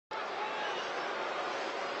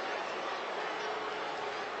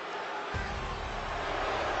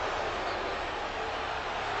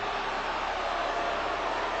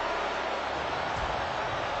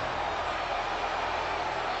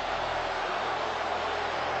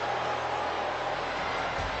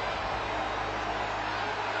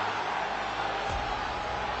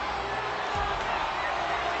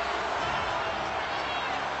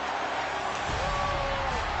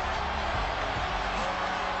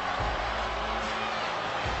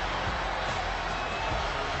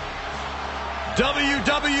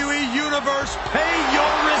WWE Universe, pay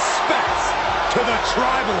your respects to the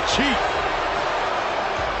Tribal Chief.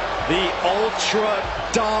 The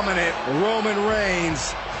ultra-dominant Roman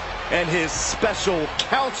Reigns and his special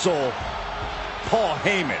counsel, Paul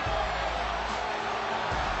Heyman.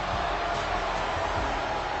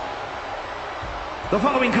 The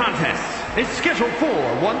following contest is scheduled for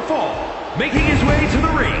one fall. Making his way to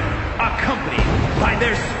the ring, accompanied by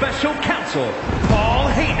their special counsel, Paul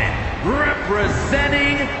Heyman,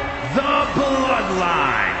 representing the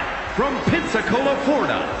Bloodline from Pensacola,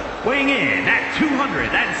 Florida, weighing in at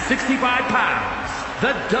 265 pounds,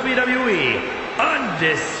 the WWE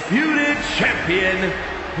Undisputed Champion,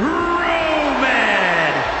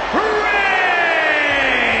 Roman Reigns!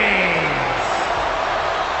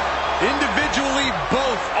 Individually,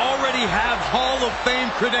 both already have Hall of Fame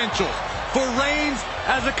credentials. For Reigns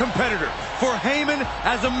as a competitor, for Heyman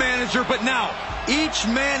as a manager, but now each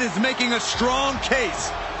man is making a strong case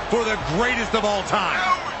for the greatest of all time.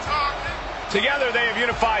 Together they have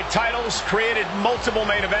unified titles, created multiple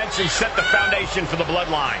main events, and set the foundation for the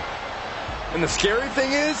Bloodline. And the scary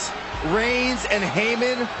thing is, Reigns and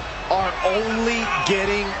Heyman are only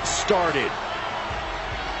getting started.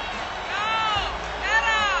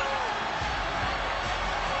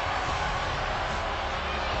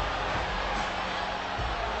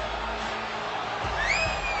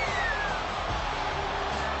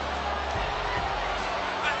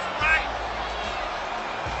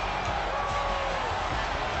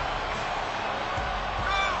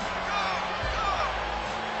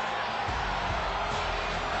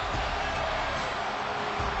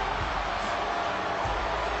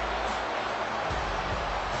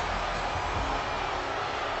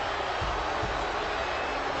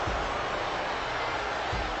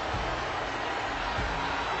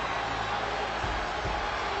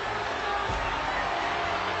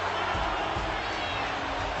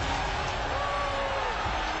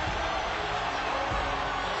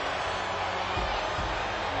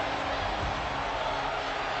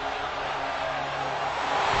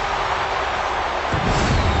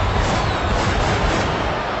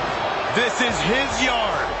 This is his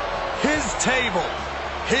yard, his table,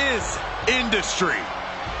 his industry.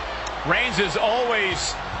 Reigns has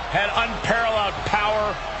always had unparalleled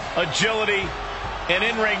power, agility, and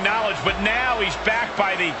in-ring knowledge, but now he's backed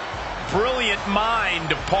by the brilliant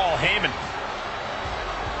mind of Paul Heyman.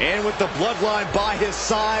 And with the Bloodline by his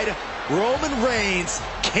side, Roman Reigns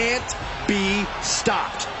can't be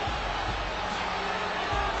stopped.